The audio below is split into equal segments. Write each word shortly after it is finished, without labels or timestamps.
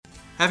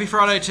Happy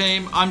Friday,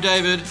 team. I'm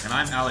David. And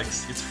I'm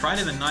Alex. It's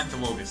Friday the 9th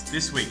of August,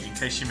 this week, in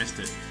case you missed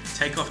it.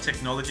 Takeoff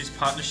Technologies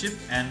partnership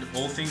and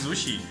all things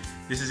Ushi.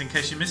 This is in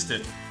case you missed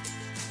it.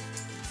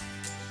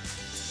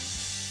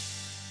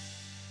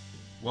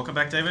 Welcome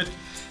back, David.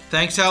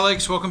 Thanks,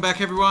 Alex. Welcome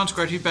back, everyone. It's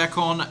great to be back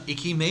on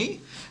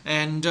ICYMI.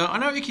 And I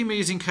know ICYMI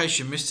is in case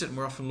you missed it, and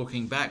we're often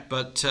looking back,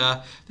 but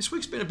this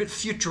week's been a bit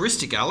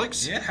futuristic,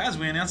 Alex. Yeah, it has.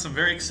 We announced some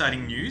very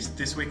exciting news.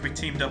 This week we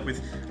teamed up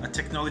with a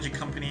technology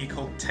company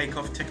called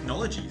Takeoff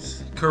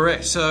Technologies.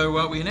 Correct.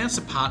 So we announced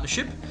a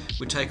partnership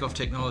with Takeoff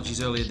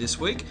Technologies earlier this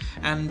week,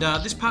 and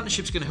this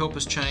partnership is going to help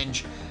us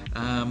change,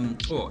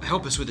 or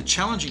help us with the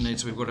challenging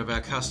needs we've got of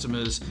our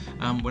customers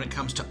when it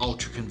comes to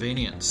ultra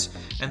convenience.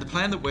 And the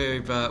plan that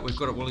we've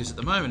got at Woolies at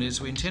the moment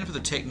is we intend for the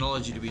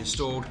technology to be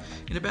installed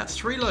in about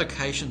 3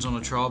 locations on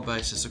a trial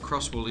basis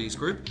across Woolies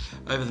Group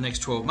over the next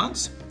 12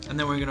 months, and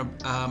then we're going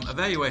to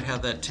evaluate how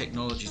that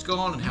technology's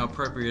gone and how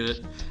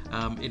appropriate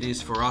it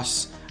is for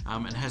us,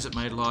 and has it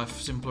made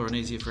life simpler and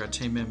easier for our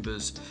team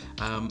members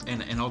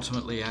and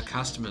ultimately our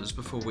customers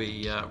before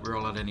we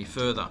roll out any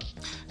further.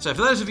 So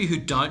for those of you who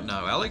don't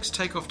know, Alex,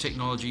 Takeoff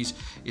Technologies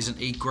is an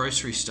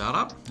e-grocery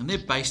startup, and they're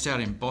based out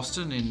in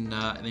Boston in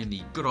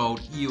the good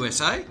old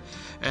USA,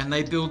 and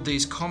they build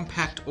these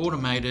compact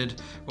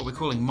automated, what we're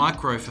calling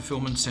micro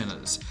fulfillment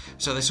centers.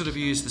 So they sort of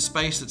use the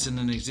space that's in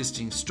an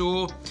existing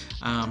store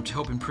to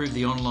help improve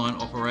the online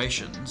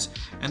operations,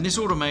 and this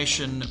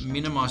automation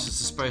minimises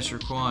the space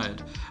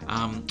required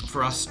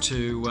for us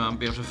to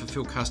be able to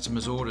fulfill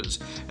customers' orders.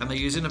 And they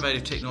use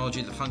innovative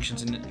technology that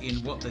functions in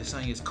what they're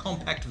saying is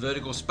compact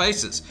vertical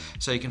spaces,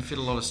 so you can fit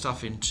a lot of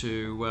stuff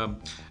into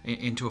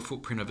a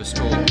footprint of a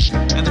store.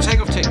 And the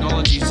Takeoff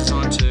technology is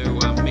designed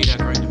to meet our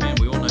growing demand.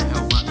 We all know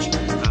how much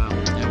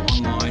our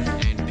online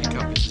and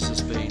pickup business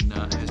has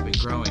been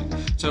growing.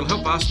 So it'll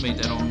help us meet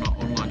that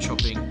online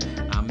shopping,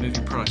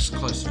 moving products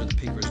closer to the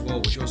picker as well,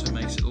 which also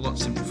makes it a lot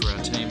simpler for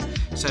our team,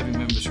 saving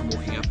members from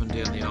walking up and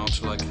down the aisle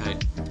to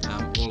locate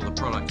all of the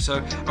products.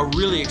 So a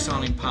really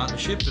exciting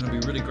partnership, and it'll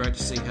be really great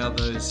to see how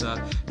those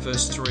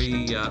first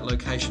 3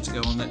 locations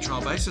go on that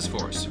trial basis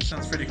for us.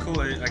 Sounds pretty cool.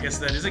 I guess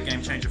that is a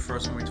game changer for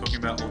us when we're talking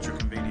about ultra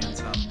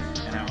convenience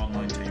and our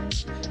online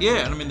teams.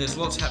 Yeah, and I mean, there's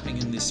lots happening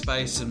in this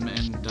space, and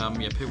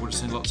people have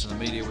seen lots in the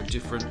media with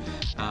different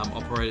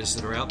operators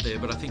that are out there.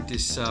 But I think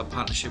this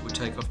partnership with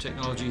Takeoff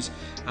Technologies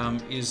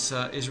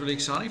is really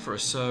exciting for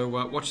us. So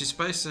watch this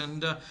space,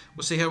 and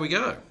we'll see how we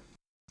go.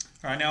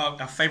 All right, now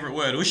our favourite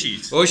word,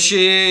 Ushis.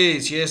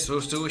 Ushis, yes,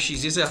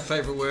 Ushis is our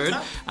favourite word.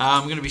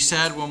 I'm going to be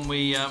sad when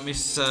we when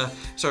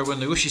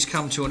the Ushis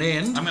come to an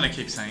end. I'm going to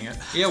keep saying it.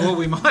 Yeah, well,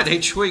 we might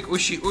each week,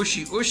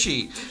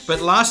 Ushi. But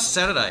last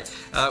Saturday,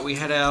 we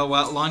had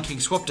our Lion King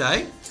swap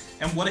day.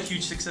 And what a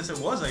huge success it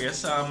was, I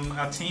guess.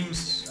 Our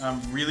teams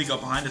really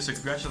got behind us, so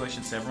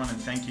congratulations to everyone, and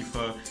thank you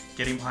for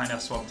getting behind our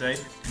swap day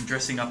and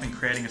dressing up and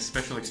creating a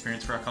special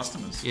experience for our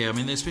customers. Yeah, I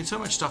mean, there's been so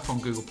much stuff on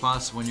Google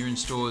Plus. When you're in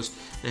stores,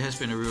 there has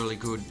been a really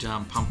good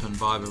pump and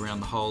vibe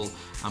around the whole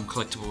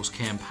collectibles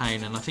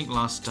campaign, and I think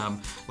last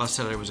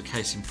Saturday was a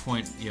case in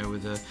point,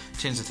 with the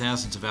tens of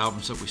thousands of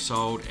albums that we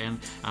sold, and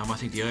I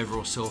think the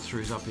overall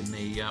sell-through is up in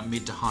the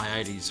mid to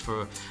high 80s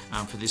for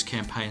this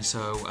campaign,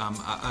 so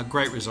a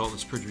great result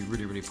that's proved to be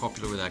really, really popular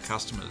with our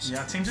customers.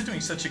 Yeah, our teams are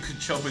doing such a good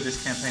job with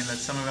this campaign that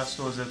some of our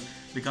stores have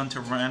begun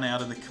to run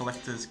out of the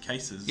collector's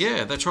cases.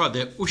 Yeah, that's right.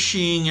 They're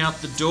ushing out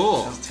the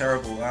door. That's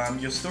terrible.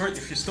 If your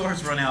store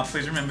has run out,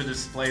 please remember to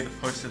display the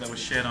poster that was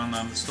shared on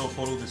the store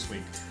portal this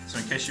week. So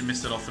in case you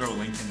missed it, I'll throw a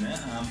link in there.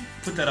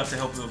 Put that up to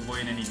help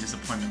avoid any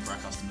disappointment for our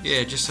customers.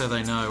 Yeah, just so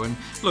they know. And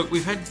look,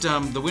 we've had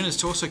the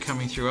winners also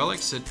coming through,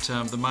 Alex, that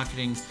the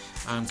marketing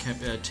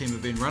team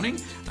have been running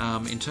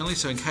internally.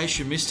 So in case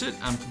you missed it,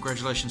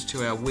 congratulations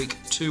to our week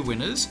 2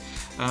 winners.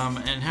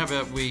 And how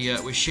about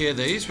we share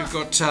these? We've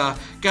got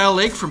Gail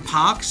Leake from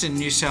Parks in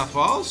New South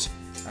Wales.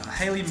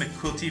 Hayley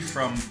McQuilty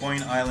from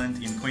Boyne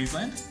Island in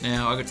Queensland.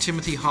 Now, I've got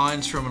Timothy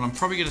Hines from, and I'm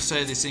probably going to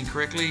say this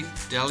incorrectly,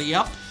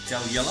 Dalyup.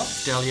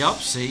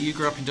 See, you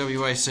grew up in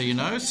WA, so you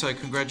know. So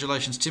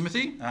congratulations,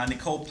 Timothy.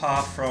 Nicole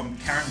Parr from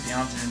Carron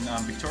Downs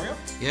in Victoria.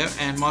 Yeah,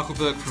 and Michael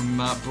Burke from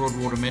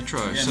Broadwater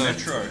Metro. Yeah, so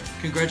Metro.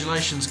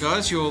 Congratulations,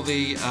 guys. You're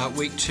the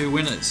week 2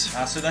 winners.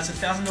 So that's a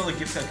 $1,000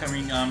 gift card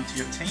coming to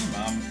your team,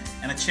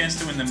 and a chance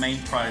to win the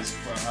main prize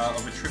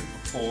of a trip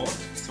to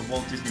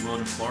Walt Disney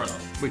World in Florida.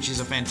 Which is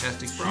a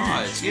fantastic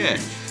prize. Yeah.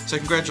 So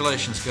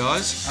congratulations,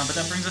 guys. But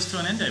that brings us to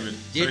an end, David.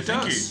 Yeah, so it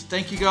does.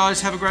 Thank you,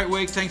 guys. Have a great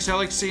week. Thanks,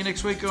 Alex. See you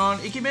next week on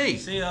ICYMI.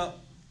 See ya.